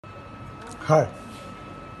Hi.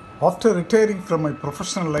 After retiring from my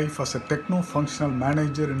professional life as a techno-functional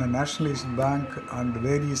manager in a nationalized bank and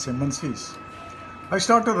various MNCs, I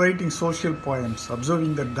started writing social poems,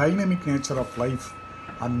 observing the dynamic nature of life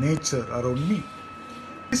and nature around me.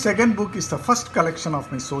 This second book is the first collection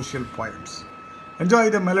of my social poems. Enjoy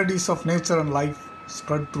the melodies of nature and life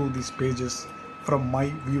spread through these pages from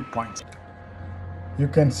my viewpoints. You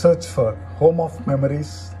can search for Home of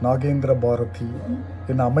Memories Nagendra Bharati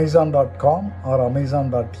in Amazon.com or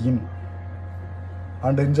Amazon.in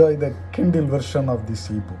and enjoy the Kindle version of this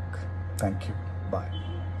ebook. Thank you. Bye.